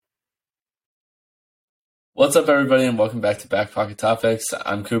What's up, everybody, and welcome back to Back Pocket Topics.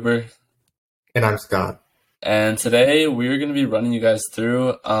 I'm Cooper, And I'm Scott. and today we're going to be running you guys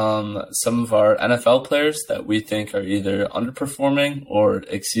through some of our NFL players that we think are either underperforming or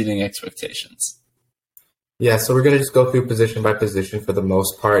exceeding expectations. Yeah, so we're going to just go through position by position for the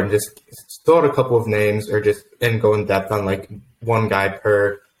most part and just throw out a couple of names and go in depth on like one guy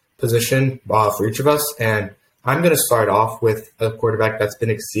per position for each of us. And I'm going to start off with a quarterback that's been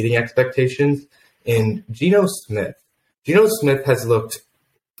exceeding expectations in Geno Smith. Geno Smith has looked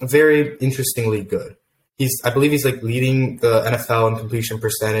very interestingly good. I believe he's like leading the NFL in completion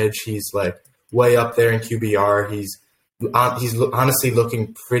percentage. He's like way up there in QBR. He's honestly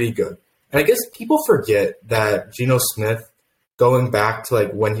looking pretty good. And I guess people forget that Geno Smith, going back to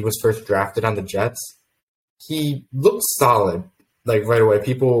like when he was first drafted on the Jets, he looked solid like right away.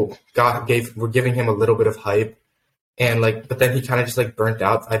 People were giving him a little bit of hype, and like, but then he kind of just like burnt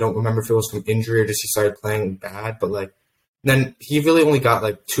out. I don't remember if it was from injury or just he started playing bad, but like then he really only got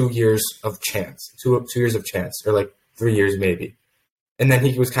like 2 years of chance, 2 years of chance, or like 3 years maybe, and then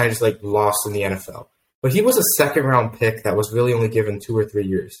he was kind of just like lost in the NFL. But he was a second round pick that was really only given 2 or 3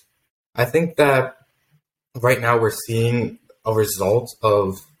 years. I think that right now we're seeing a result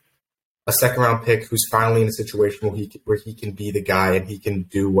of a second round pick who's finally in a situation where he can be the guy and he can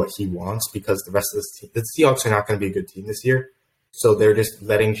do what he wants, because the rest of this team, the Seahawks are not going to be a good team this year. So they're just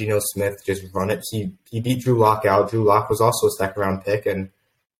letting Geno Smith just run it. He beat Drew Lock out. Drew Lock was also a second round pick, and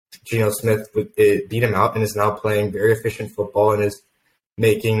Geno Smith beat him out and is now playing very efficient football and is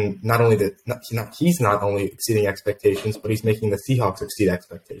making he's not only exceeding expectations, but he's making the Seahawks exceed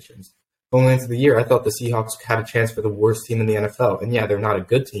expectations. Going into the year, I thought the Seahawks had a chance for the worst team in the NFL. And yeah, they're not a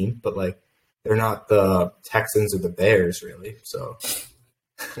good team, but like they're not the Texans or the Bears, really. So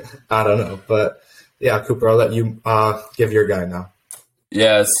I don't know. But yeah, Cooper, I'll let you give your guy now.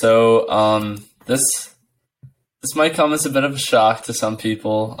 Yeah, so this might come as a bit of a shock to some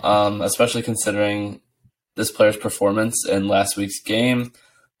people, especially considering this player's performance in last week's game.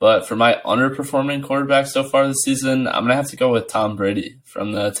 But for my underperforming quarterback so far this season, I'm going to have to go with Tom Brady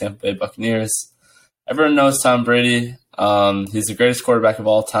from the Tampa Bay Buccaneers. Everyone knows Tom Brady. He's the greatest quarterback of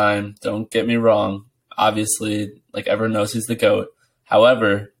all time. Don't get me wrong. Obviously, like everyone knows he's the GOAT.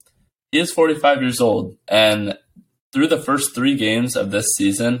 However, he is 45 years old. And through the first 3 games of this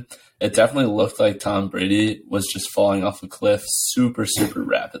season, it definitely looked like Tom Brady was just falling off a cliff super, super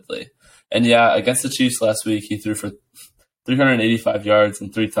rapidly. And yeah, against the Chiefs last week, he threw for 385 yards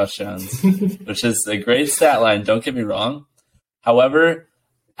and 3 touchdowns, which is a great stat line, don't get me wrong. However,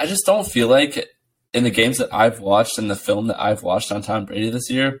 I just don't feel like in the games that I've watched and the film that I've watched on Tom Brady this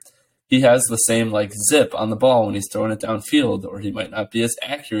year, he has the same like zip on the ball when he's throwing it downfield, or he might not be as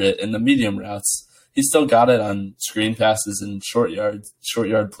accurate in the medium routes. He's still got it on screen passes and short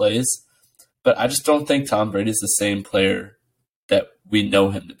yard plays, but I just don't think Tom Brady's the same player that we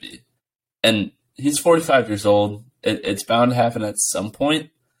know him to be. And he's 45 years old. It's bound to happen at some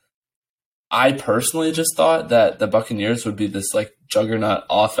point. I personally just thought that the Buccaneers would be this like juggernaut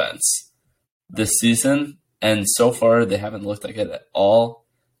offense this season, and so far they haven't looked like it at all.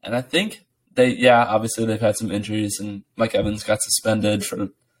 And I think obviously they've had some injuries, and Mike Evans got suspended for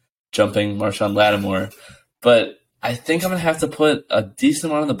jumping Marshawn Lattimore. But I think I'm going to have to put a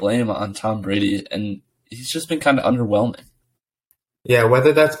decent amount of the blame on Tom Brady, and he's just been kind of underwhelming. Yeah,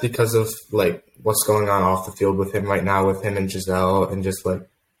 whether that's because of like what's going on off the field with him right now, with him and Giselle, and just like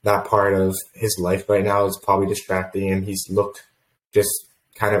that part of his life right now is probably distracting him. He's looked just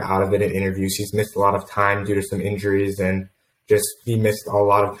kind of out of it in interviews. He's missed a lot of time due to some injuries, and just he missed a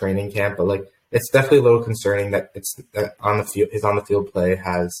lot of training camp. But like, it's definitely a little concerning that his on the field play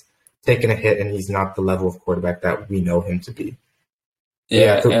has taken a hit, and he's not the level of quarterback that we know him to be.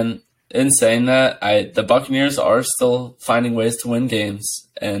 Yeah, and in saying that, the Buccaneers are still finding ways to win games,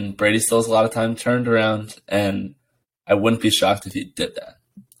 and Brady still has a lot of time turned around, and I wouldn't be shocked if he did that,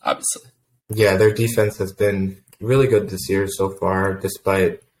 obviously. Yeah, their defense has been really good this year so far,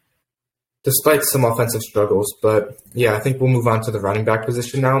 despite some offensive struggles. But yeah, I think we'll move on to the running back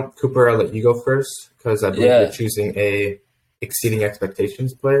position now. Cooper, I'll let you go first, because I believe you're choosing a exceeding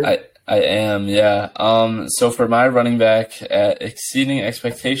expectations player. I am, yeah. So for my running back at exceeding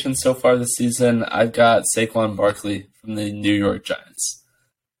expectations so far this season, I've got Saquon Barkley from the New York Giants.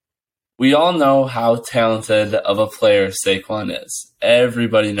 We all know how talented of a player Saquon is.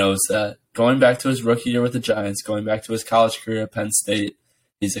 Everybody knows that. Going back to his rookie year with the Giants, going back to his college career at Penn State,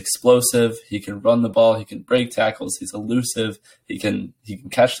 he's explosive. He can run the ball. He can break tackles. He's elusive. He can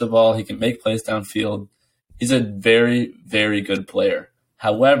catch the ball. He can make plays downfield. He's a very, very good player.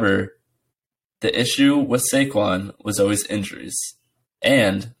 However, the issue with Saquon was always injuries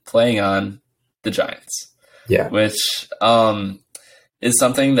and playing on the Giants. Yeah. which is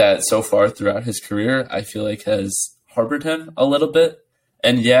something that so far throughout his career, I feel like has harbored him a little bit.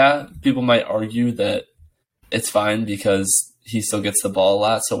 And yeah, people might argue that it's fine because he still gets the ball a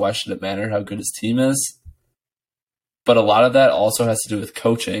lot, so why should it matter how good his team is? But a lot of that also has to do with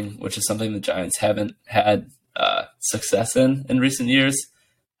coaching, which is something the Giants haven't had success in recent years.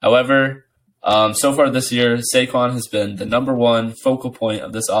 However, so far this year, Saquon has been the number one focal point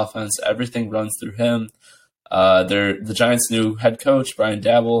of this offense. Everything runs through him. The Giants' new head coach, Brian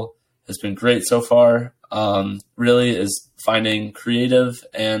Daboll, has been great so far. Really is finding creative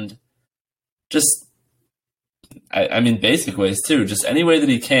and just, I mean, basic ways too. Just any way that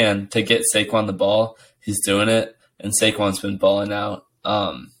he can to get Saquon the ball, he's doing it. And Saquon's been balling out.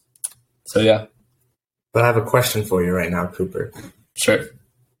 So, yeah. But I have a question for you right now, Cooper. Sure.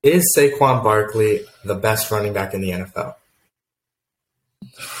 Is Saquon Barkley the best running back in the NFL?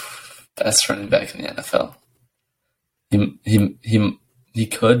 Best running back in the NFL. He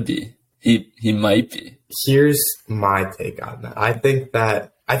could be. He might be. Here's my take on that. I think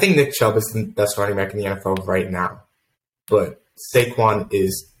Nick Chubb is the best running back in the NFL right now. But Saquon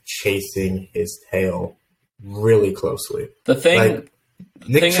is chasing his tail really closely. The thing,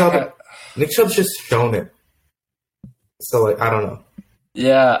 Nick Chubb's just shown it. So I don't know.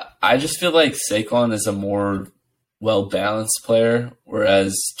 Yeah, I just feel like Saquon is a more well-balanced player,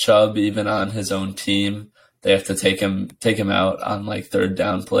 whereas Chubb, even on his own team, they have to take him out on third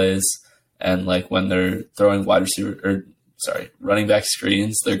down plays, and when they're throwing running back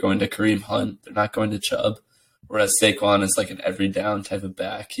screens, they're going to Kareem Hunt. They're not going to Chubb. Whereas Saquon is an every down type of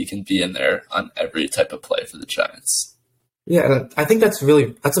back. He can be in there on every type of play for the Giants. Yeah, I think that's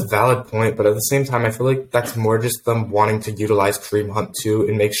a valid point, but at the same time, I feel like that's more just them wanting to utilize Kareem Hunt too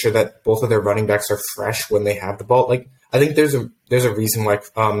and make sure that both of their running backs are fresh when they have the ball. I think there's a reason why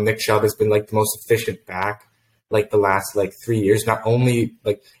Nick Chubb has been the most efficient back the last 3 years. Not only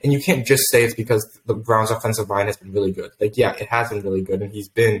and you can't just say it's because the Browns' offensive line has been really good. Yeah, it has been really good, and he's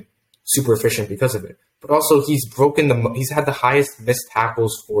been super efficient because of it. But also, he's had the highest missed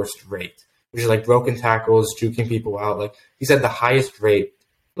tackles forced rate, which is broken tackles, juking people out. He's had the highest rate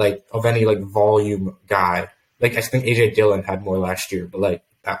of any volume guy. I think AJ Dillon had more last year, but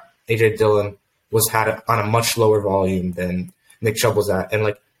AJ Dillon had it on a much lower volume than Nick Chubb was at,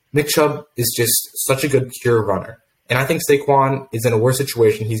 and Nick Chubb is just such a good pure runner. And I think Saquon is in a worse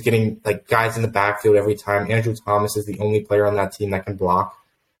situation. He's getting guys in the backfield every time. Andrew Thomas is the only player on that team that can block,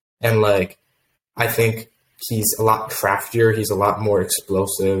 and I think he's a lot craftier. He's a lot more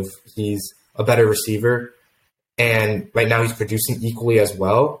explosive. He's a better receiver. And right now he's producing equally as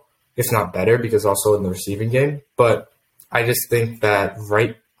well, if not better, because also in the receiving game. But I just think that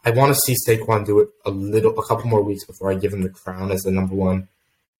I want to see Saquon do it a couple more weeks before I give him the crown as the number one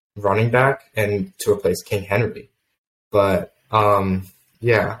running back and to replace King Henry. But,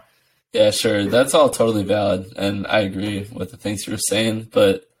 yeah. Yeah, sure. That's all totally valid. And I agree with the things you were saying.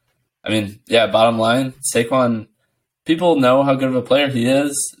 But, I mean, yeah, bottom line, Saquon, people know how good of a player he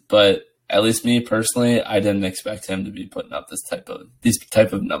is, but at least me personally, I didn't expect him to be putting up these type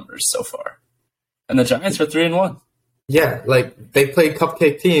of numbers so far. And the Giants are 3-1. Yeah, they play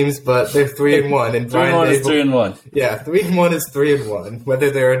cupcake teams, but they're 3-1. And 3-1 is 3-1. Yeah, 3-1 is 3-1. Whether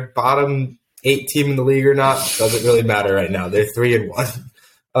they're a bottom 8 team in the league or not doesn't really matter right now. They're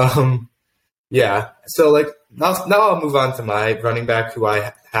 3-1. Yeah. So now I'll move on to my running back, who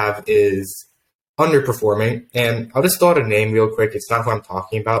I have is underperforming, and I'll just throw out a name real quick. It's not who I'm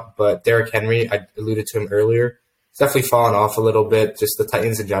talking about, but Derrick Henry. I alluded to him earlier. He's definitely fallen off a little bit. Just the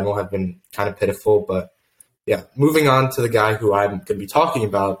Titans in general have been kind of pitiful, but yeah. Moving on to the guy who I'm going to be talking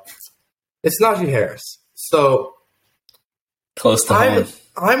about, it's Najee Harris. So close to home.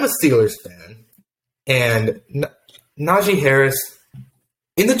 I'm a Steelers fan, and Najee Harris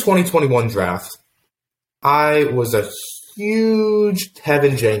in the 2021 draft, I was a huge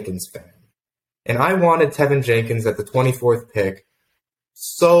Tevin Jenkins fan. And I wanted Tevin Jenkins at the 24th pick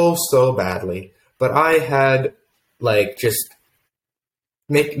so badly. But I had, just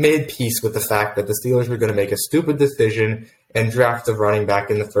made peace with the fact that the Steelers were going to make a stupid decision and draft a running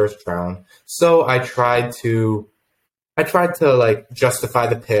back in the first round. So I tried to justify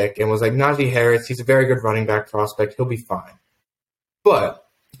the pick and was Najee Harris, he's a very good running back prospect. He'll be fine. But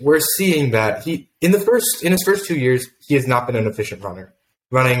we're seeing that in his first 2 years, he has not been an efficient runner,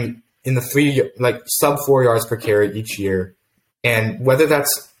 running in the sub 4 yards per carry each year. And whether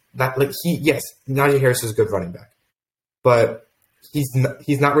Najee Harris is a good running back, but he's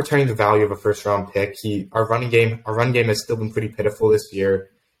not returning the value of a first round pick. Our run game has still been pretty pitiful this year.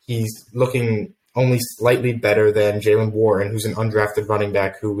 He's looking only slightly better than Jalen Warren, who's an undrafted running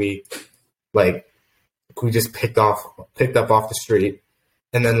back who we who we just picked up off the street.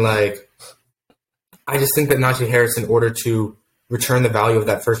 And then, like, I just think that Najee Harris, in order to return the value of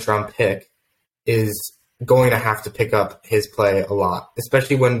that first-round pick, is going to have to pick up his play a lot,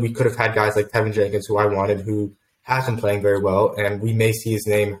 especially when we could have had guys like Tevin Jenkins, who I wanted, who has been playing very well, and we may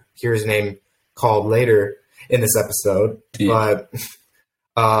hear his name called later in this episode. Yeah.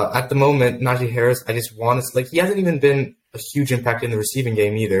 But at the moment, Najee Harris, I just want to, like, he hasn't even been a huge impact in the receiving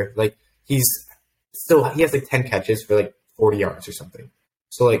game either. Like, he has like 10 catches for like 40 yards or something.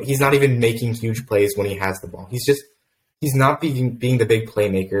 So, like, he's not even making huge plays when he has the ball. He's not being the big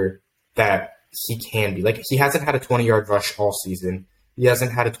playmaker that he can be. Like, he hasn't had a 20-yard rush all season. He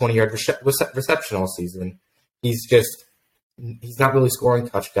hasn't had a 20-yard reception all season. He's not really scoring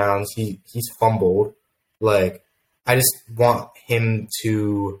touchdowns. He's fumbled. Like, I just want him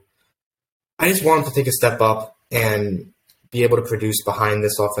to take a step up and be able to produce behind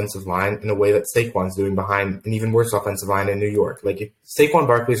this offensive line in a way that Saquon's doing behind an even worse offensive line in New York. Like, if Saquon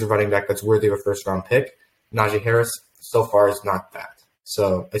Barkley is a running back that's worthy of a first-round pick, Najee Harris so far is not that.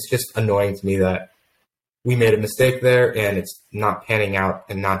 So it's just annoying to me that we made a mistake there and it's not panning out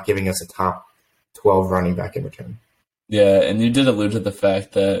and not giving us a top 12 running back in return. Yeah, and you did allude to the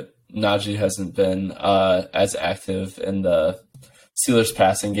fact that Najee hasn't been as active in the Steelers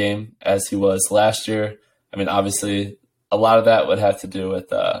passing game as he was last year. I mean, obviously, a lot of that would have to do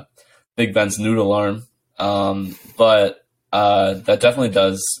with Big Ben's noodle arm. But that definitely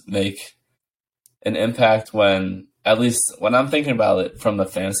does make an impact when, at least when I'm thinking about it from the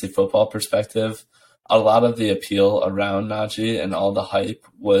fantasy football perspective, a lot of the appeal around Najee and all the hype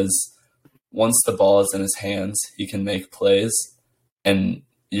was once the ball is in his hands, he can make plays. And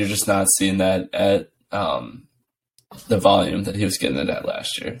you're just not seeing that at the volume that he was getting it at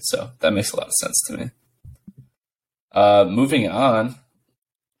last year. So that makes a lot of sense to me. Moving on,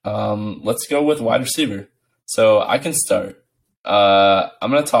 let's go with wide receiver. So I can start.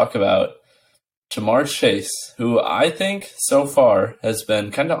 I'm going to talk about Jamar Chase, who I think so far has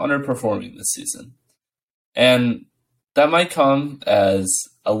been kind of underperforming this season. And that might come as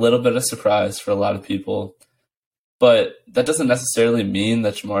a little bit of surprise for a lot of people, but that doesn't necessarily mean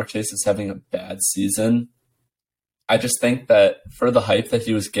that Jamar Chase is having a bad season. I just think that for the hype that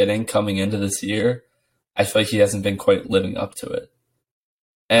he was getting coming into this year, I feel like he hasn't been quite living up to it.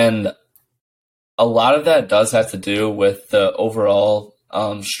 And a lot of that does have to do with the overall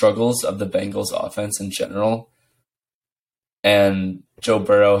struggles of the Bengals offense in general. And Joe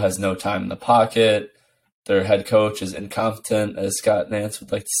Burrow has no time in the pocket. Their head coach is incompetent, as Scott Nance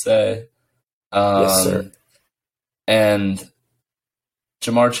would like to say. Yes, sir. And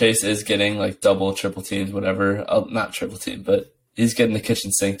Jamar Chase is getting like double, triple teams, whatever. Not triple team, but he's getting the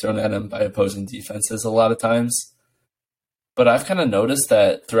kitchen sink thrown at him by opposing defenses a lot of times. But I've kind of noticed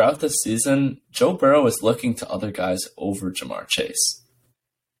that throughout this season, Joe Burrow is looking to other guys over Jamar Chase.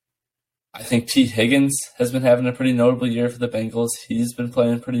 I think Pete Higgins has been having a pretty notable year for the Bengals. He's been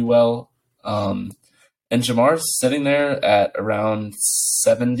playing pretty well. And Jamar's sitting there at around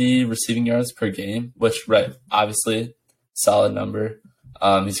 70 receiving yards per game, which, right, obviously, solid number.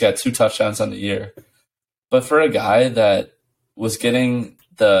 He's got 2 touchdowns on the year. But for a guy that was getting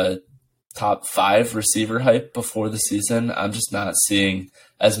the top 5 receiver hype before the season, I'm just not seeing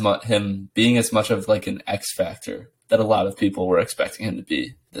him being as much of like an X factor that a lot of people were expecting him to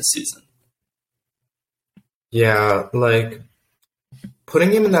be this season. Yeah, like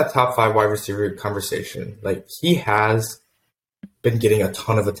putting him in that top 5 wide receiver conversation, like he has been getting a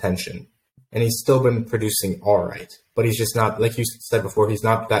ton of attention and he's still been producing all right, but he's just not, like you said before, he's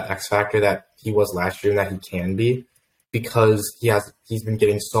not that X factor that he was last year and that he can be, because he's been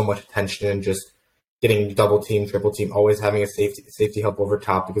getting so much attention and just getting double team, triple team, always having a safety help over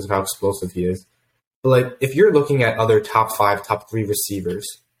top because of how explosive he is. But like if you're looking at other top 5, top 3 receivers,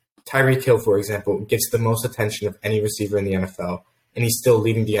 Tyreek Hill, for example, gets the most attention of any receiver in the NFL, and he's still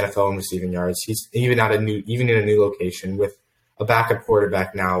leading the NFL in receiving yards. He's even in a new location with a backup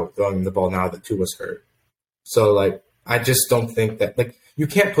quarterback now throwing the ball now that Tua's hurt. So like I just don't think that, like, you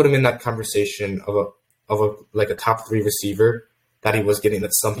can't put him in that conversation of a top 3 receiver that he was getting,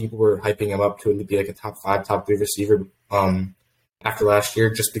 that some people were hyping him up to be like a top 5, top 3 receiver after last year,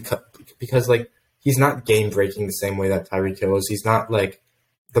 just because like he's not game breaking the same way that Tyreek Hill is. He's not like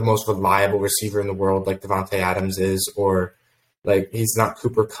the most reliable receiver in the world like Devontae Adams is, or like he's not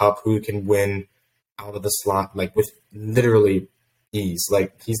Cooper Kupp, who can win out of the slot like with literally ease.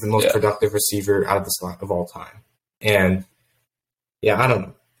 Like he's the most productive receiver out of the slot of all time. And yeah, I don't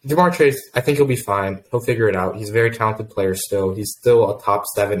know. Jamar Chase, I think he'll be fine. He'll figure it out. He's a very talented player still. He's still a top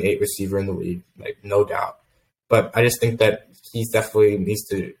 7, 8 receiver in the league, like no doubt. But I just think that he definitely needs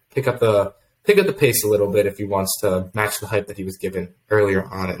to pick up the pick up the pace a little bit if he wants to match the hype that he was given earlier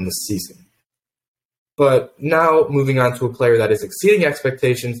on in the season. But now moving on to a player that is exceeding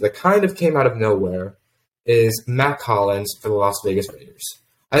expectations that kind of came out of nowhere is Matt Collins for the Las Vegas Raiders.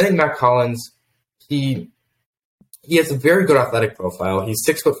 I think Matt Collins, he has a very good athletic profile. He's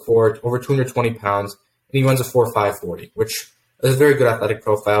 6'4", over 220 pounds, and he runs a 4.5 40, which is a very good athletic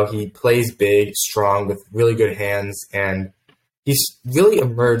profile. He plays big, strong, with really good hands, and he's really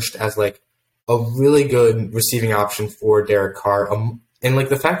emerged as like a really good receiving option for Derek Carr. And like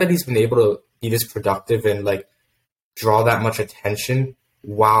the fact that he's been able to be this productive and like draw that much attention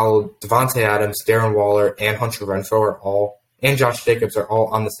while Devontae Adams, Darren Waller, and Hunter Renfrow and Josh Jacobs are all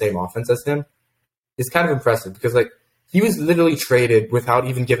on the same offense as him is kind of impressive because like he was literally traded without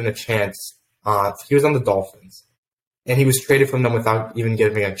even given a chance. He was on the Dolphins, and he was traded from them without even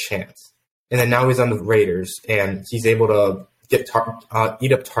giving a chance. And then now he's on the Raiders, and he's able to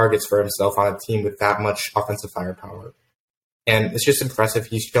eat up targets for himself on a team with that much offensive firepower. And it's just impressive.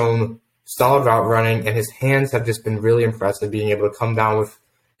 He's shown solid route running, and his hands have just been really impressive, being able to come down with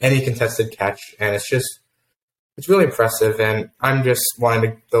any contested catch. And it's really impressive, and I'm just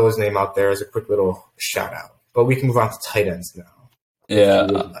wanting to throw his name out there as a quick little shout out. But we can move on to tight ends now. Yeah,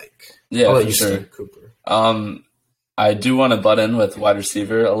 I'll let you start, Cooper. I do want to butt in with wide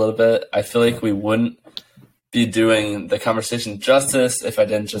receiver a little bit. I feel like we wouldn't be doing the conversation justice if I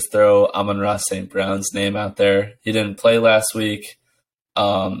didn't just throw Amon-Ra St. Brown's name out there. He didn't play last week,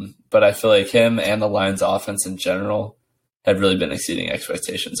 but I feel like him and the Lions offense in general have really been exceeding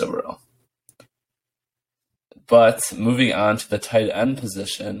expectations overall. But moving on to the tight end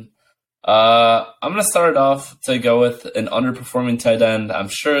position, I'm going to start off to go with an underperforming tight end. I'm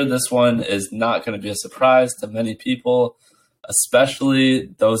sure this one is not going to be a surprise to many people, especially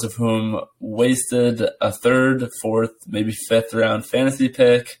those of whom wasted a third, fourth, maybe fifth round fantasy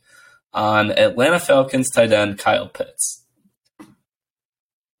pick on Atlanta Falcons tight end Kyle Pitts.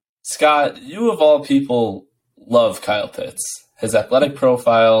 Scott, you of all people love Kyle Pitts. His athletic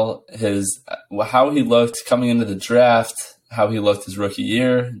profile, how he looked coming into the draft, how he looked his rookie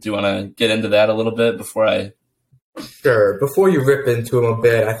year. Do you want to get into that a little bit before I? Sure. Before you rip into him a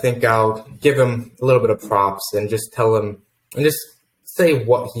bit, I think I'll give him a little bit of props and just tell him and just say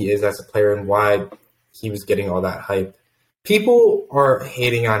what he is as a player and why he was getting all that hype. People are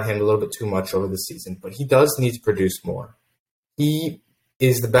hating on him a little bit too much over the season, but he does need to produce more. He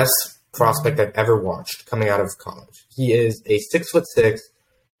is the best prospect I've ever watched coming out of college. He is a 6'6",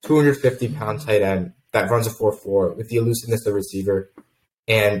 250-pound tight end that runs a 4.4 with the elusiveness of a receiver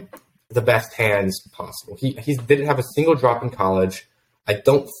and the best hands possible. He didn't have a single drop in college. I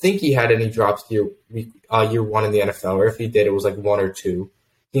don't think he had any drops year one in the NFL, or if he did, it was like one or two.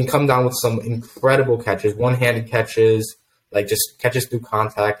 He can come down with some incredible catches, one-handed catches, like just catches through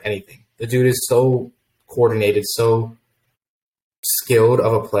contact, anything. The dude is so coordinated, so skilled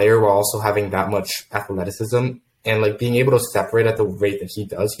of a player while also having that much athleticism and like being able to separate at the rate that he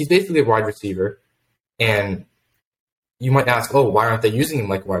does. He's basically a wide receiver. And you might ask, oh, why aren't they using him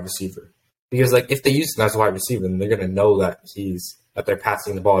like a wide receiver? Because like if they use him as a wide receiver, then they're going to know that they're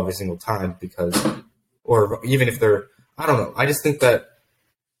passing the ball every single time or even if they're, I don't know. I just think that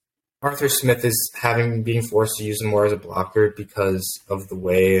Arthur Smith is being forced to use him more as a blocker because of the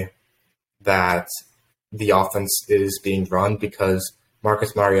way that the offense is being run, because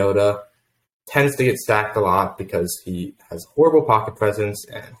Marcus Mariota tends to get sacked a lot because he has horrible pocket presence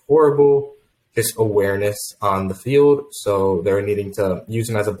and horrible just awareness on the field. So they're needing to use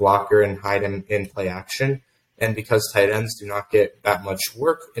him as a blocker and hide him in play action. And because tight ends do not get that much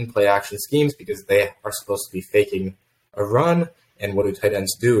work in play action schemes because they are supposed to be faking a run, and what do tight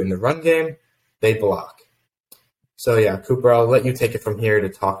ends do in the run game? They block. So yeah, Cooper, I'll let you take it from here to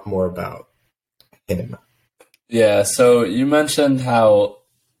talk more about him. Yeah, so you mentioned how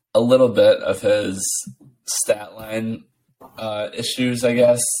a little bit of his stat line issues, I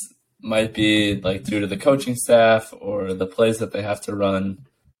guess, might be like due to the coaching staff or the plays that they have to run.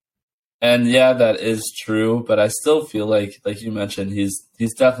 And yeah, that is true, but I still feel like you mentioned, he's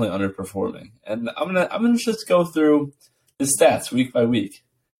definitely underperforming. And I'm gonna just go through his stats week by week.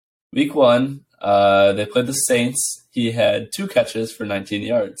 Week 1, they played the Saints. He had 2 catches for 19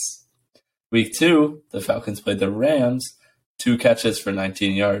 yards. Week 2, the Falcons played the Rams, 2 catches for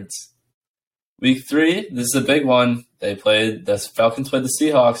 19 yards. Week 3, this is a big one. The Falcons played the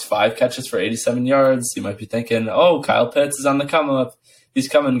Seahawks, 5 catches for 87 yards. You might be thinking, oh, Kyle Pitts is on the come up. He's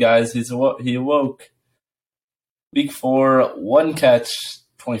coming, guys. He awoke. Week 4, 1 catch,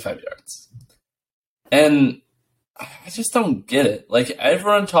 25 yards. And I just don't get it. Like,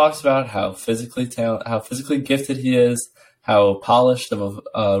 everyone talks about how physically gifted he is, how polished of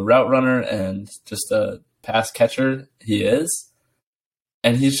a route runner and just a pass catcher he is.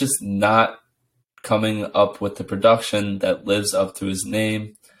 And he's just not coming up with the production that lives up to his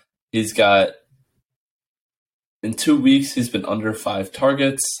name. He's got, in 2 weeks, he's been under 5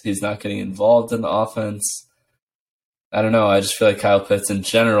 targets. He's not getting involved in the offense. I don't know. I just feel like Kyle Pitts in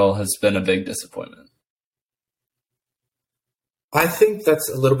general has been a big disappointment. I think that's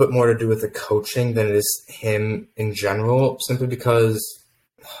a little bit more to do with the coaching than it is him in general, simply because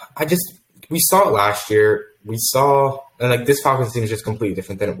we saw it last year. And this Falcons team is just completely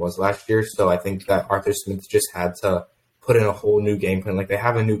different than it was last year. So I think that Arthur Smith just had to put in a whole new game plan. Like, they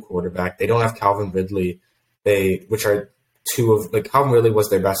have a new quarterback. They don't have Calvin Ridley, Calvin Ridley was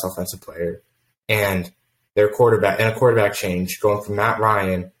their best offensive player. And their quarterback change going from Matt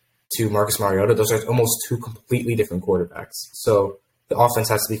Ryan to Marcus Mariota, those are almost 2 completely different quarterbacks. So the offense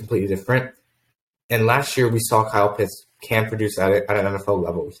has to be completely different. And last year we saw Kyle Pitts can produce at an NFL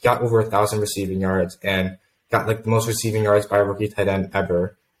level. He got over 1,000 receiving yards and got the most receiving yards by a rookie tight end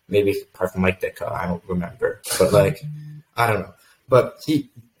ever. Maybe apart from Mike Ditka, I don't remember. But I don't know. But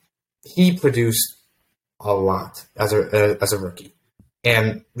he produced a lot as a rookie.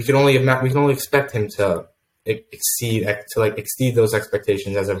 And we can only expect him to exceed those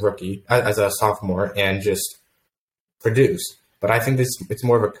expectations as a rookie, as a sophomore, and just produce. But I think it's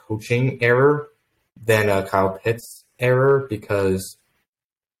more of a coaching error than a Kyle Pitts error, because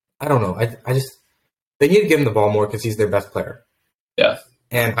I don't know. I just they need to give him the ball more because he's their best player. Yeah.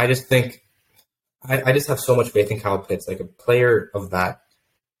 And I just think I just have so much faith in Kyle Pitts, like a player of that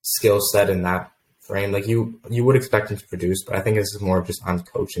skill set and that frame. Like you would expect him to produce, but I think this is more just on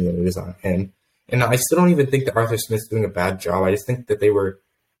coaching than it is on him. And I still don't even think that Arthur Smith's doing a bad job. I just think that they were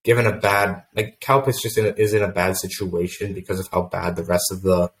given a bad, Kyle Pitts just is in a bad situation because of how bad the rest of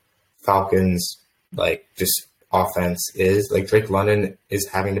the Falcons, just offense is. Like, Drake London is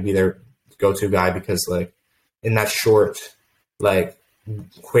having to be their go-to guy because, in that short,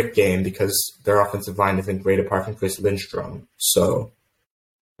 quick game, because their offensive line isn't great apart from Chris Lindstrom. So,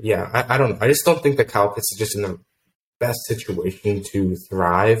 yeah, I just don't think that Kyle Pitts is just in the best situation to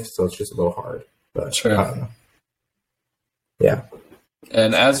thrive. So it's just a little hard. But sure. I don't know. Yeah.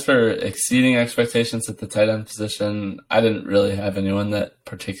 And as for exceeding expectations at the tight end position, I didn't really have anyone that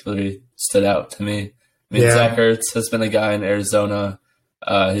particularly stood out to me. I mean, Zach Ertz has been a guy in Arizona.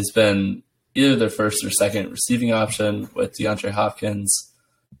 He's been either their first or second receiving option with DeAndre Hopkins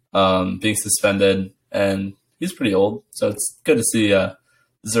being suspended, and he's pretty old, so it's good to see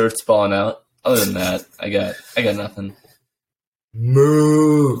Zertz balling out. Other than that, I got nothing.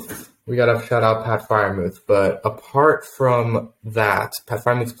 Move. We got to shout out Pat Freiermuth. But apart from that, Pat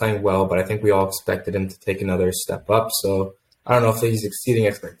Freiermuth's playing well, but I think we all expected him to take another step up. So I don't know if he's exceeding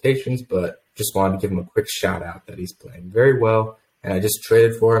expectations, but just wanted to give him a quick shout out that he's playing very well. And I just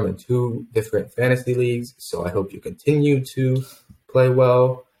traded for him in 2 different fantasy leagues. So I hope you continue to play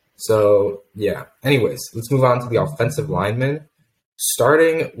well. So, yeah. Anyways, let's move on to the offensive linemen,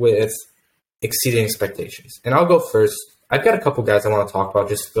 starting with exceeding expectations. And I'll go first. I've got a couple guys I want to talk about,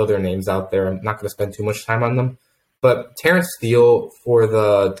 just throw their names out there. I'm not going to spend too much time on them. But Terrence Steele for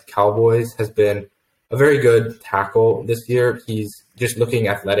the Cowboys has been a very good tackle this year. He's just looking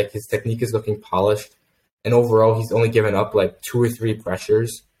athletic. His technique is looking polished. And overall, he's only given up 2 or 3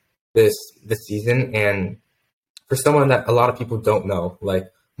 pressures this season. And for someone that a lot of people don't know,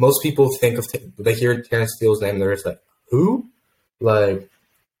 most people think of, they hear Terrence Steele's name, they're just like, who?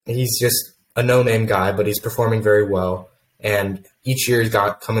 He's just a no-name guy, but he's performing very well. And each year he's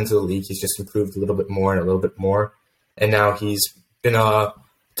come into the league, he's just improved a little bit more and a little bit more. And now he's been a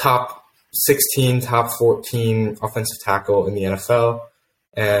top 16, top 14 offensive tackle in the NFL.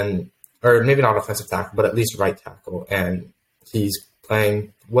 Or maybe not offensive tackle, but at least right tackle. And he's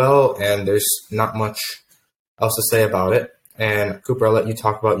playing well, and there's not much else to say about it. And Cooper, I'll let you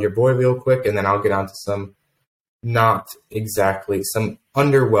talk about your boy real quick, and then I'll get on to some some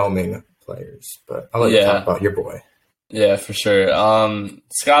underwhelming players. But I'll let you talk about your boy. Yeah, for sure.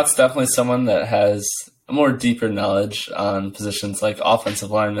 Scott's definitely someone that has a more deeper knowledge on positions like offensive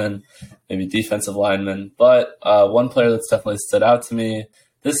linemen, maybe defensive linemen. But one player that's definitely stood out to me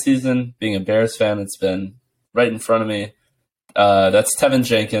this season, being a Bears fan, it's been right in front of me. That's Tevin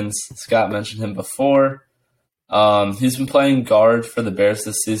Jenkins. Scott mentioned him before. He's been playing guard for the Bears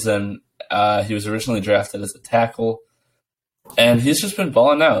this season. He was originally drafted as a tackle, and he's just been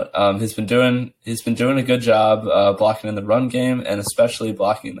balling out. He's been doing a good job blocking in the run game, and especially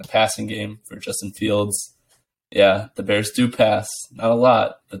blocking in the passing game for Justin Fields. Yeah, the Bears do pass, not a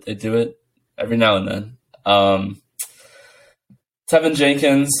lot, but they do it every now and then. Tevin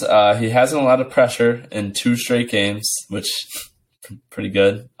Jenkins, he hasn't a lot of pressure in 2 straight games, which pretty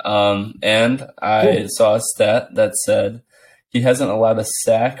good. And I saw a stat that said he hasn't allowed a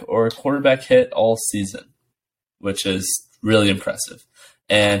sack or a quarterback hit all season, which is really impressive.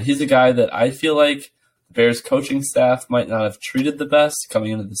 And he's a guy that I feel like the Bears coaching staff might not have treated the best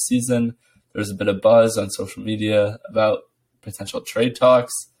coming into the season. There was a bit of buzz on social media about potential trade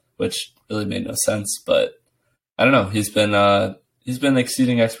talks, which really made no sense. But I don't know. He's been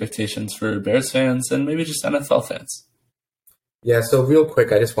exceeding expectations for Bears fans and maybe just NFL fans. Yeah, so real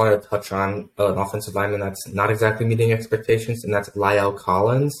quick, I just wanted to touch on an offensive lineman that's not exactly meeting expectations, and that's Lyle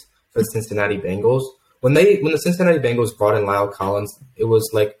Collins for the Cincinnati Bengals. When the Cincinnati Bengals brought in Lyle Collins, it was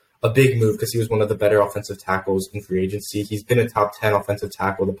like a big move because he was one of the better offensive tackles in free agency. He's been a top 10 offensive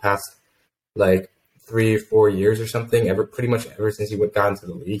tackle the past like 3 or 4 years or something. Pretty much ever since he got into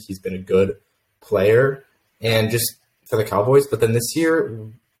the league, he's been a good player, and just for the Cowboys. But then this year,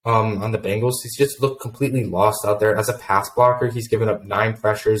 on the Bengals, he's just looked completely lost out there as a pass blocker. He's given up 9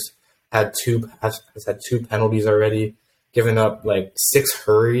 pressures, has had 2 penalties already, given up like 6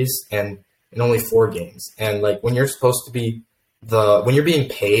 hurries, and in only 4 games. And like when you're supposed to be when you're being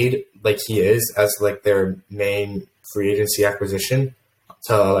paid like he is as like their main free agency acquisition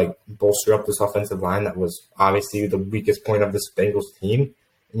to like bolster up this offensive line that was obviously the weakest point of this Bengals team,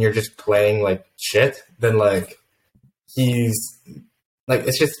 and you're just playing like shit, then like he's like,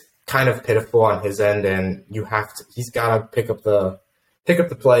 it's just kind of pitiful on his end, and he's got to pick up the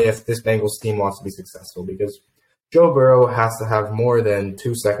play if this Bengals team wants to be successful, because Joe Burrow has to have more than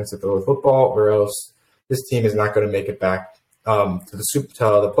 2 seconds to throw the football, or else this team is not going to make it back to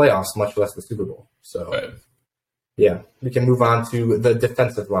the playoffs, much less the Super Bowl. So, right. Yeah, we can move on to the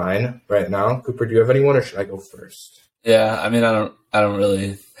defensive line right now. Cooper, do you have anyone, or should I go first? Yeah, I mean, I don't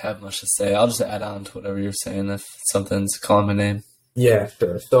really have much to say. I'll just add on to whatever you're saying if something's calling my name. Yeah,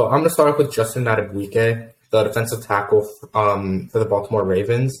 sure. So I'm going to start off with Justin Madubuike, the defensive tackle for the Baltimore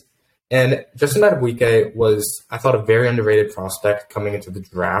Ravens. And Justin Madubuike was, I thought, a very underrated prospect coming into the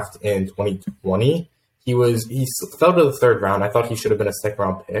draft in 2020. He fell to the 3rd round. I thought he should have been a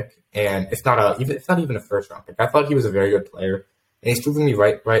 2nd-round pick, and if not even a 1st-round pick. I thought he was a very good player, and he's proving me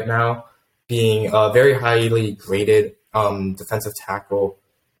right now, being a very highly graded defensive tackle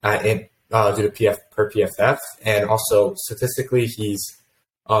due to per PFF, and also statistically he's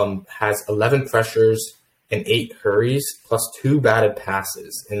has 11 pressures and 8 hurries plus 2 batted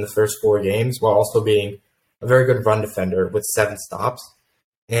passes in the first 4 games, while also being a very good run defender with 7 stops.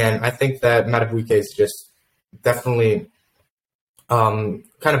 And I think that Madubuike is just definitely kind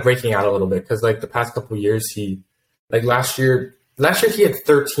of breaking out a little bit, because like the past couple of years, last year he had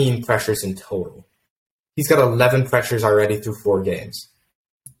 13 pressures in total. He's got 11 pressures already through 4 games,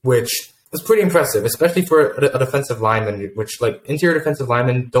 which is pretty impressive, especially for a defensive lineman, which like interior defensive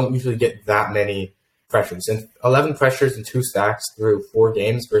linemen don't usually get that many pressures. And 11 pressures and 2 sacks through 4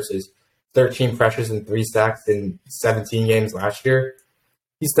 games versus 13 pressures and 3 sacks in 17 games last year.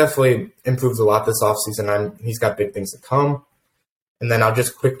 He's definitely improved a lot this offseason. He's got big things to come. And then I'll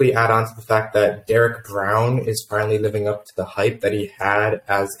just quickly add on to the fact that Derek Brown is finally living up to the hype that he had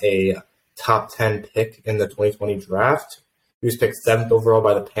as a top 10 pick in the 2020 draft. He was picked 7th overall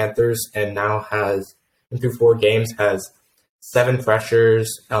by the Panthers, and now through 4 games, has 7 pressures,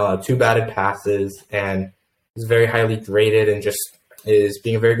 2 batted passes, and is very highly graded and just is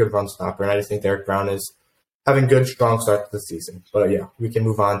being a very good run stopper. And I just think Derek Brown is having good, strong start to the season. But yeah, we can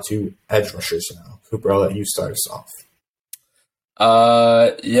move on to edge rushers now. Cooper, I'll let you start us off.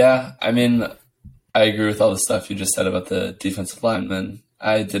 Yeah, I mean, I agree with all the stuff you just said about the defensive linemen.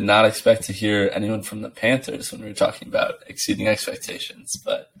 I did not expect to hear anyone from the Panthers when we were talking about exceeding expectations,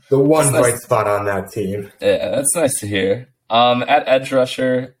 but the one bright spot on that team. Yeah, that's nice to hear. At edge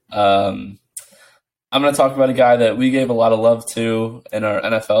rusher, I'm going to talk about a guy that we gave a lot of love to in our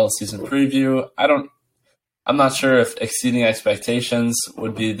NFL season preview. I'm not sure if exceeding expectations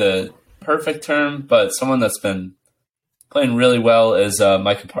would be the perfect term, but someone that's been playing really well is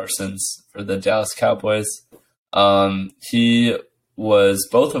Micah Parsons for the Dallas Cowboys. He was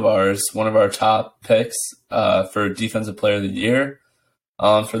one of our top picks for Defensive Player of the Year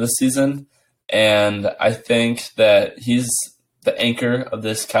for this season. And I think that he's the anchor of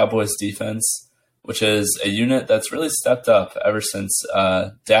this Cowboys defense, which is a unit that's really stepped up ever since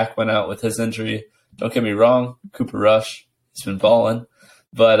Dak went out with his injury. Don't get me wrong, Cooper Rush, he's been balling.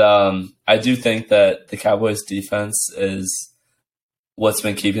 But I do think that the Cowboys defense is what's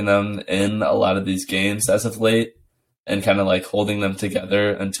been keeping them in a lot of these games as of late, and kind of like holding them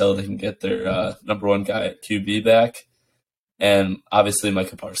together until they can get their number 1 guy at QB back. And obviously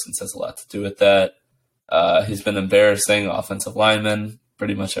Micah Parsons has a lot to do with that. He's been embarrassing offensive linemen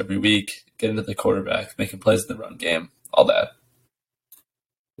pretty much every week, getting to the quarterback, making plays in the run game, all that.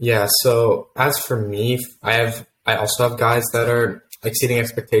 Yeah, so as for me, I also have guys that are exceeding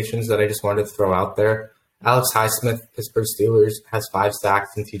expectations that I just wanted to throw out there. Alex Highsmith, Pittsburgh Steelers, has 5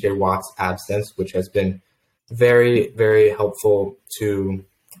 sacks in TJ Watt's absence, which has been very, very helpful to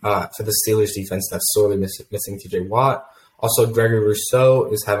for the Steelers defense that's sorely missing TJ Watt. Also, Gregory Rousseau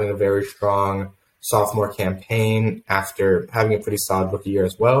is having a very strong sophomore campaign after having a pretty solid rookie year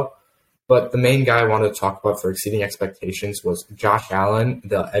as well. But the main guy I wanted to talk about for exceeding expectations was Josh Allen,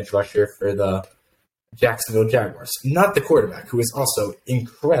 the edge rusher for the Jacksonville Jaguars. Not the quarterback, who is also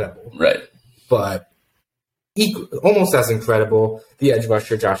incredible. Right. But almost as incredible, the edge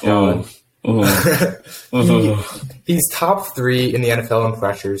rusher, Josh Allen. He's top 3 in the NFL in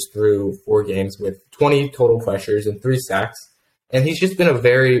pressures through 4 games with 20 total pressures and 3 sacks. And he's just been a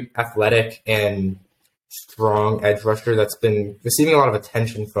very athletic and strong edge rusher that's been receiving a lot of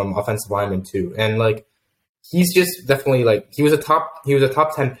attention from offensive linemen too. And like he's just definitely like he was a top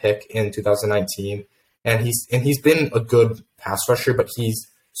 10 pick in 2019, and he's been a good pass rusher, but he's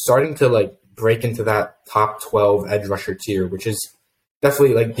starting to like break into that top 12 edge rusher tier, which is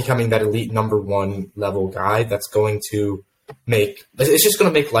definitely like becoming that elite number 1 level guy that's going to it's just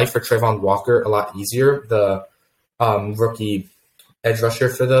going to make life for Trayvon Walker a lot easier, the rookie edge rusher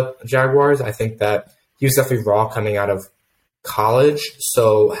for the Jaguars. I think that he was definitely raw coming out of college,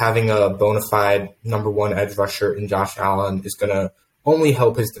 so having a bona fide number 1 edge rusher in Josh Allen is going to only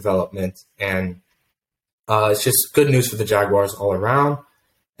help his development, and it's just good news for the Jaguars all around.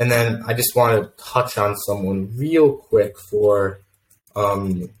 And then I just want to touch on someone real quick for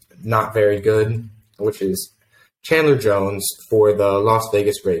not very good, which is Chandler Jones for the Las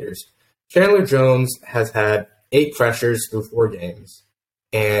Vegas Raiders. Chandler Jones has had 8 pressures through 4 games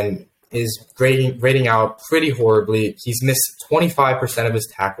and is rating out pretty horribly. He's missed 25% of his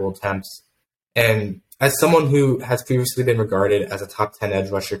tackle attempts. And as someone who has previously been regarded as a top 10 edge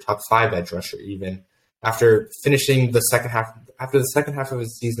rusher, top 5 edge rusher even, after finishing the second half of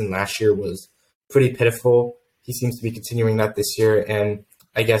his season last year was pretty pitiful, he seems to be continuing that this year. And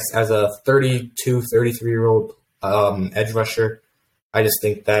I guess as a 32, 33-year-old edge rusher, I just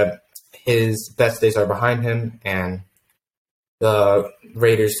think that his best days are behind him, and the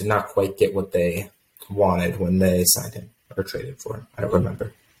Raiders did not quite get what they wanted when they signed him or traded for him. I don't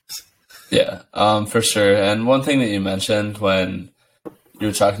remember. Yeah, for sure. And one thing that you mentioned when you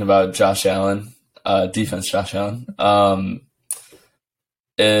were talking about Josh Allen, defense Josh Allen,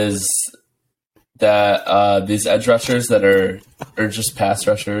 is that these edge rushers that are just pass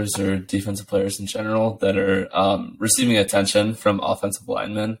rushers or defensive players in general that are receiving attention from offensive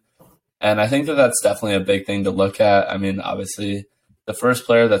linemen. And I think that that's definitely a big thing to look at. I mean, obviously, the first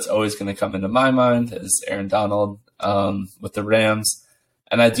player that's always going to come into my mind is Aaron Donald with the Rams.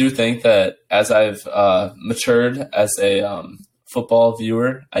 And I do think that as I've matured as a football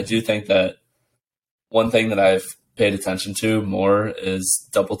viewer, I do think that one thing that I've paid attention to more is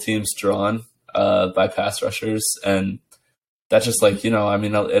double teams drawn by pass rushers. And that's just like, it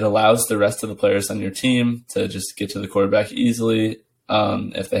allows the rest of the players on your team to just get to the quarterback easily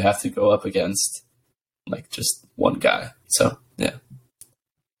if they have to go up against like just one guy. So, yeah.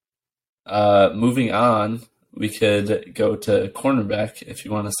 Moving on, we could go to cornerback if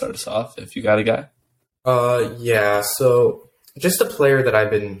you want to start us off, if you got a guy. Yeah, so just a player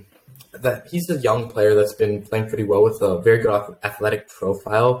he's a young player that's been playing pretty well with a very good athletic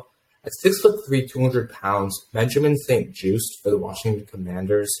profile. At 6'3", 200 pounds, Benjamin St. Juste for the Washington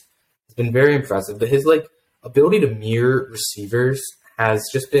Commanders has been very impressive. But his ability to mirror receivers has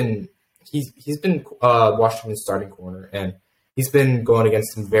just been he's been Washington's starting corner, and he's been going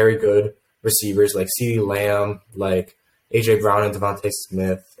against some very good receivers like CeeDee Lamb, like AJ Brown and Devontae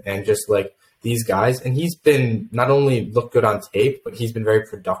Smith, and just like these guys. And he's been not only looked good on tape, but he's been very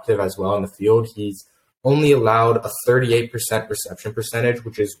productive as well in the field. He's only allowed a 38% reception percentage,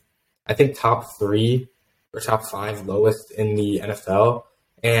 which is I think top 3 or top 5 lowest in the NFL.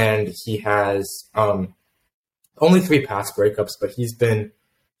 And he has only 3 pass breakups, but he's been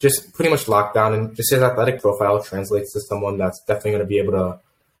just pretty much locked down, and just his athletic profile translates to someone that's definitely going to be able to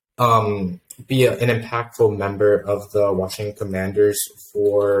be an impactful member of the Washington Commanders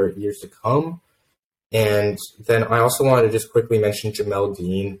for years to come. And then I also wanted to just quickly mention Jamel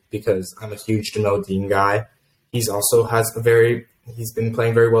Dean, because I'm a huge Jamel Dean guy. He's been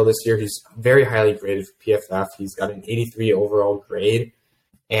playing very well this year. He's very highly graded for PFF. He's got an 83 overall grade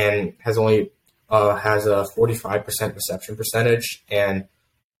and has a 45% reception percentage. And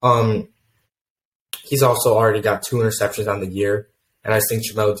he's also already got 2 interceptions on the year. And I just think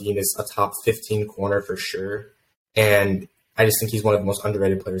Jamel Dean is a top 15 corner for sure. And I just think he's one of the most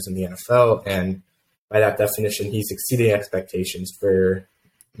underrated players in the NFL. And by that definition, he's exceeding expectations for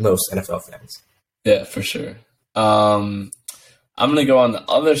most NFL fans. Yeah, for sure. I'm going to go on the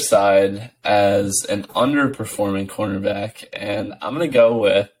other side as an underperforming cornerback, and I'm going to go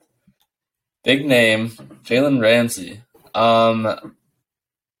with big name Jalen Ramsey. Jalen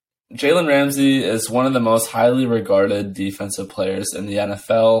Ramsey is one of the most highly regarded defensive players in the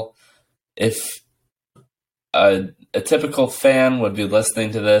NFL. If a typical fan would be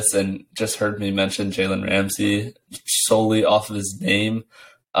listening to this and just heard me mention Jalen Ramsey solely off of his name,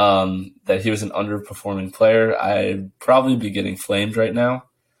 that he was an underperforming player, I'd probably be getting flamed right now.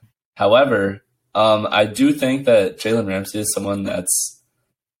 However, I do think that Jalen Ramsey is someone that's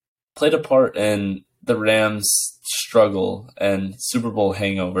played a part in the Rams' struggle and Super Bowl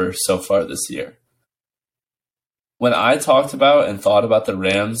hangover so far this year. When I talked about and thought about the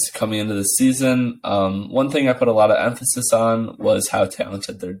Rams coming into the season, one thing I put a lot of emphasis on was how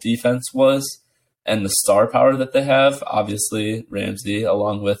talented their defense was and the star power that they have. Obviously, Ramsey,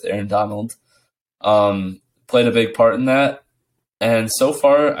 along with Aaron Donald, played a big part in that. And so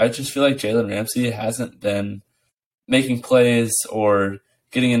far, I just feel like Jalen Ramsey hasn't been making plays or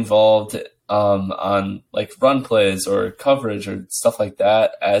getting involved on like run plays or coverage or stuff like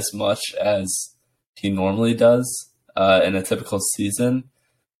that as much as he normally does in a typical season.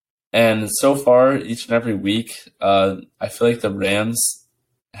 And so far, each and every week, I feel like the Rams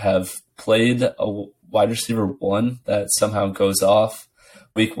have played a wide receiver one that somehow goes off.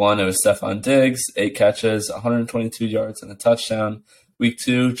 Week 1, it was Stephon Diggs, 8 catches, 122 yards and a touchdown. Week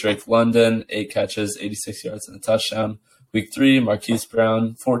 2, Drake London, 8 catches, 86 yards and a touchdown. Week 3, Marquise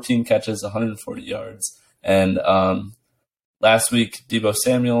Brown, 14 catches, 140 yards. And last week, Deebo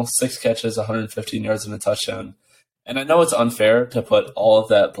Samuel, 6 catches, 115 yards and a touchdown. And I know it's unfair to put all of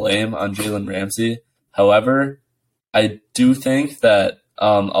that blame on Jalen Ramsey. However, I do think that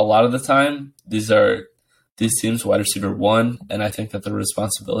a lot of the time, these teams wide receiver one, and I think that the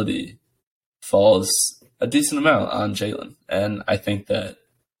responsibility falls a decent amount on Jalen. And I think that,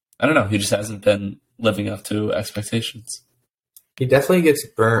 I don't know, he just hasn't been living up to expectations. He definitely gets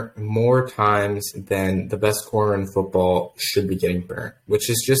burnt more times than the best corner in football should be getting burnt, which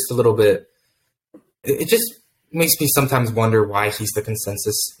is just a little bit, it just makes me sometimes wonder why he's the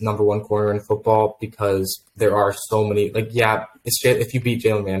consensus number one corner in football, because there are so many, like, yeah, if you beat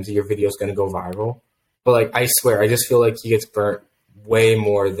Jalen Ramsey, your video is going to go viral. But, like, I swear, I just feel like he gets burnt way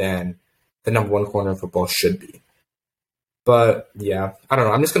more than the number one corner in football should be. But, yeah, I don't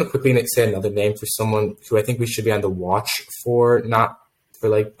know. I'm just going to quickly say another name for someone who I think we should be on the watch for, not for,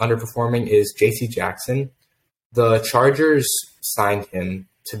 like, underperforming, is J.C. Jackson. The Chargers signed him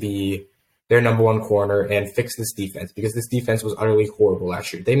to be their number one corner and fix this defense, because this defense was utterly horrible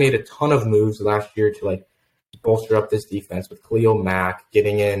last year. They made a ton of moves last year to, like, bolster up this defense with Khalil Mack,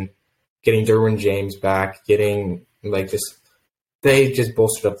 getting Derwin James back, they just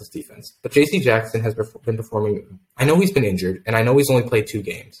bolstered up this defense. But J.C. Jackson has been performing. I know he's been injured, and I know he's only played 2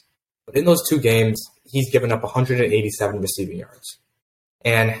 games. But in those 2 games, he's given up 187 receiving yards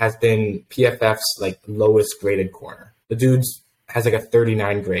and has been PFF's, like, lowest graded corner. The dude's has, like, a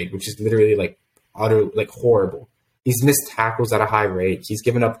 39 grade, which is literally, like, horrible. He's missed tackles at a high rate. He's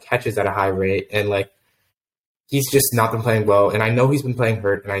given up catches at a high rate, and, like, he's just not been playing well. And I know he's been playing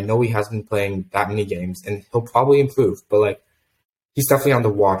hurt, and I know he hasn't been playing that many games, and he'll probably improve. But, like, he's definitely on the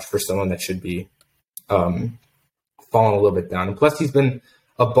watch for someone that should be falling a little bit down. And plus, he's known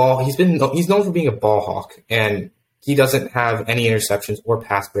for being a ball hawk, and he doesn't have any interceptions or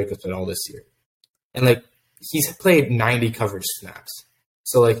pass breakups at all this year. And, like, he's played 90 coverage snaps.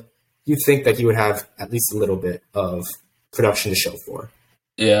 So, like, you'd think that he would have at least a little bit of production to show for.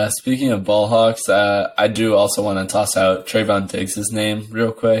 Yeah, speaking of ball hawks, I do also want to toss out Trayvon Diggs' name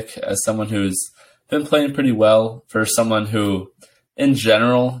real quick as someone who's been playing pretty well, for someone who, in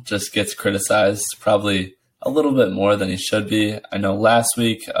general, just gets criticized probably a little bit more than he should be. I know last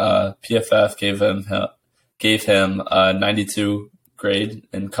week PFF gave him a 92 grade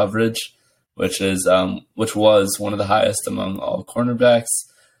in coverage, which was one of the highest among all cornerbacks.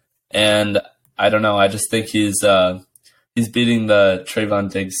 And I don't know, I just think he's beating the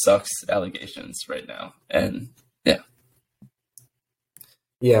Trayvon Diggs sucks allegations right now. And yeah.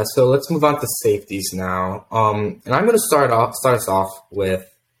 Yeah, so let's move on to safeties now. And I'm going to start us off with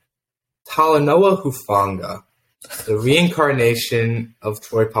Talanoa Hufanga, the reincarnation of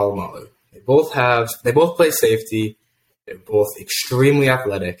Troy Polamalu. They both play safety. They're both extremely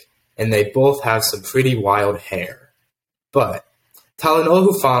athletic, and they both have some pretty wild hair. But Talanoa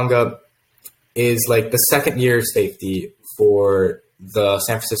Hufanga is, like, the second-year safety for the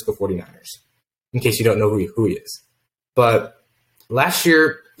San Francisco 49ers, in case you don't know who he is. But last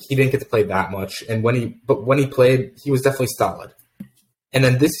year, he didn't get to play that much, and when he played, he was definitely solid. And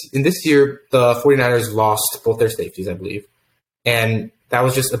then this year, the 49ers lost both their safeties, I believe, and that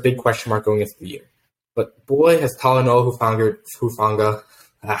was just a big question mark going into the year. But boy, has Talanoa Hufanga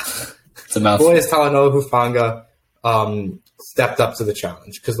It's a mouthful. Boy, has Talanoa Hufanga stepped up to the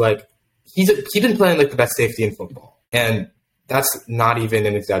challenge, because like he's been playing like the best safety in football, and that's not even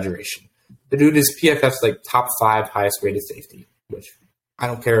an exaggeration. The dude is PFF's like top 5 highest graded safety, which I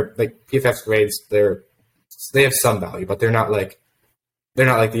don't care. Like PFF's grades, they have some value, but they're not like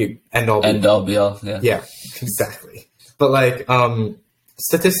the end all be all. Yeah, exactly. But like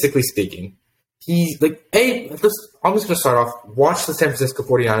statistically speaking, he's like I'm just going to start off. Watch the San Francisco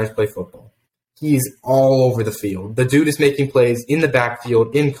 49ers play football. He's all over the field. The dude is making plays in the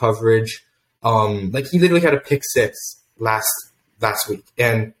backfield, in coverage. Like he literally had a pick 6 last week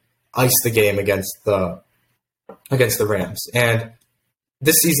and iced the game against the Rams. And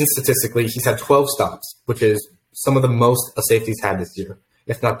this season, statistically, he's had 12 stops, which is some of the most a safety's had this year,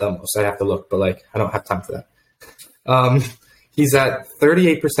 if not the most. I'd have to look, but like I don't have time for that. He's at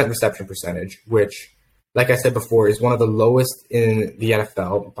 38% reception percentage, which, like I said before, is one of the lowest in the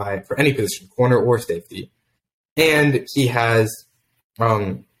NFL for any position, corner or safety. And he has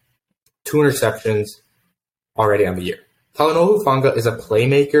 2 interceptions already on the year. Talanoa Hufanga is a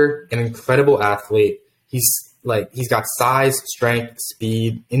playmaker, an incredible athlete. He's got size, strength,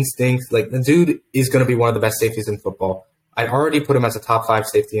 speed, instinct. Like the dude is going to be one of the best safeties in football. I'd already put him as a top 5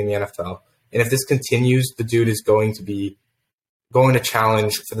 safety in the NFL. And if this continues, the dude is going to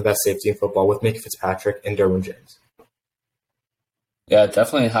challenge for the best safety in football with Minkah Fitzpatrick and Derwin James. Yeah,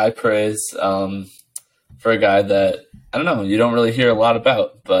 definitely high praise for a guy that, I don't know, you don't really hear a lot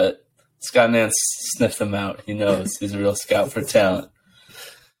about, but Scott Nance sniffed him out. He knows he's a real scout for talent.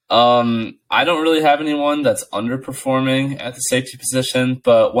 I don't really have anyone that's underperforming at the safety position,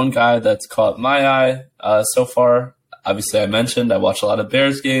 but one guy that's caught my eye so far, obviously I mentioned I watch a lot of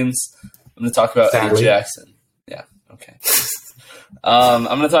Bears games. I'm going to talk about Eddie Jackson. Yeah, okay. I'm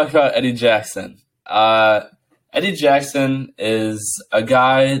going to talk about Eddie Jackson. Eddie Jackson is a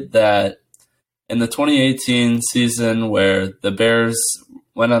guy that in the 2018 season where the Bears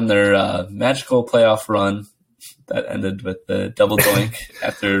went on their magical playoff run that ended with the double doink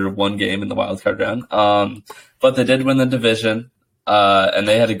after one game in the wild card round. But they did win the division, and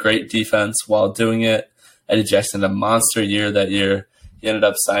they had a great defense while doing it. Eddie Jackson had a monster year that year. He ended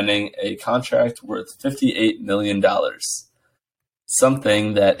up signing a contract worth $58 million.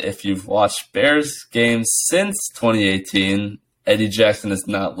 Something that if you've watched Bears games since 2018, Eddie Jackson has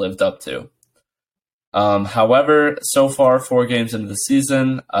not lived up to. However, so far, 4 games into the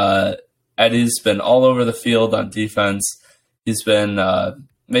season, Eddie's been all over the field on defense. He's been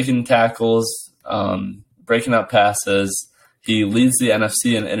making tackles, breaking up passes. He leads the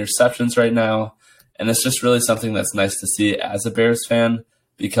NFC in interceptions right now. And it's just really something that's nice to see as a Bears fan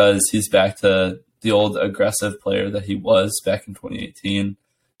because he's back to the old aggressive player that he was back in 2018.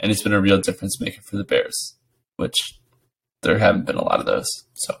 And he's been a real difference maker for the Bears, which there haven't been a lot of those.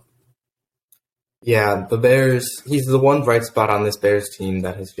 So, yeah, the Bears, he's the one bright spot on this Bears team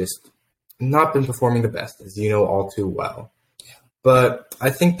that has just not been performing the best, as you know all too well. But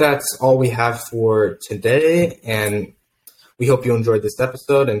I think that's all we have for today, and we hope you enjoyed this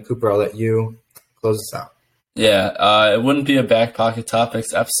episode. And Cooper, I'll let you close us out. Yeah, it wouldn't be a Back Pocket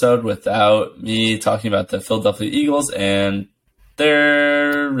Topics episode without me talking about the Philadelphia Eagles, and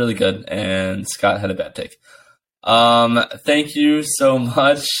they're really good, and Scott had a bad take. Thank you so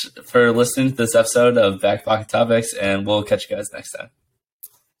much for listening to this episode of Back Pocket Topics, and we'll catch you guys next time.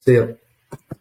 See ya.